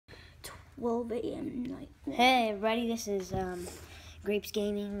will be in like. Hey everybody, this is Grapes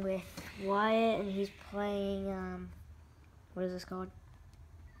Gaming with Wyatt, and he's playing what is this called?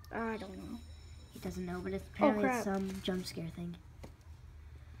 I don't know. He doesn't know, but it's apparently crap. it's some jump scare thing.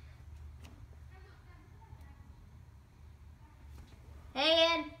 Hey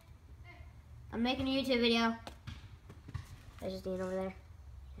Ian! I'm making a YouTube video. There's just Ian over there.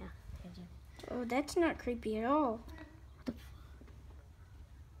 Yeah, there's him. Oh, that's not creepy at all.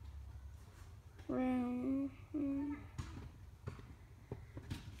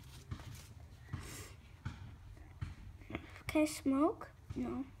 Can I smoke?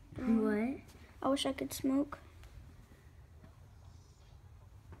 No. What? I wish I could smoke.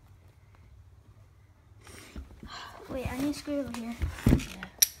 Wait, I need to screw over here.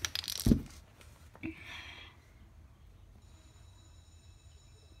 Yeah.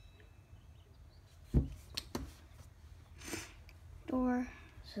 Door.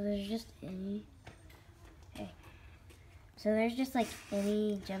 So there's just any. Hey. So there's just like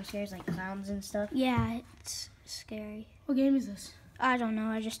any jump scares, like clowns and stuff. Yeah, it's scary. What game is this? I don't know.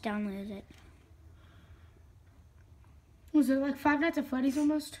 I just downloaded it. Was it like Five Nights at Freddy's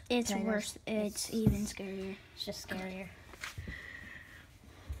almost? It's Kind of. worse. It's even scarier. It's just scarier.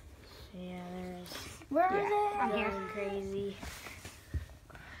 Yeah, there's. Where are Yeah, they? I'm here. Going crazy.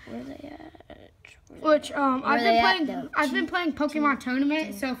 Where are they at? Which though? I've been playing Pokemon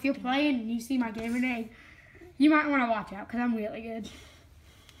Tournament. So if you're playing and you see my gamer name, you might want to watch out because I'm really good.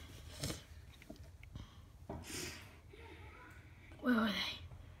 Where are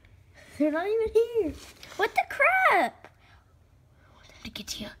they? They're not even here. What the crap? To get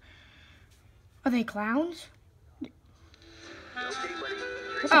to you. Are they clowns?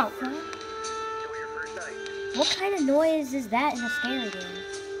 Oh, What kind of noise is that in a scary game?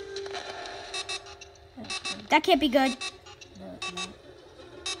 That can't be good. No, it's not.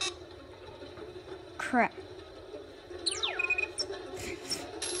 Crap.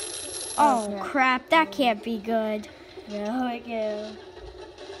 Oh, crap. That can't be good. No, I can't.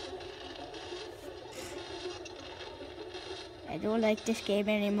 I don't like this game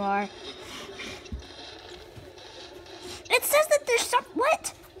anymore. It says that there's some...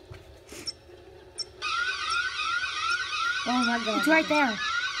 What? Oh my god. it's right there.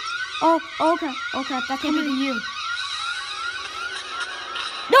 Oh, okay. Oh, crap. That can't Coming be... to you.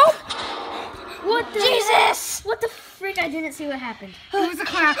 No! What the? Jesus! What the frick? I didn't see what happened. It was a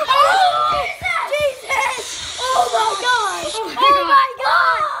clown. Oh! Jesus! Oh, my God!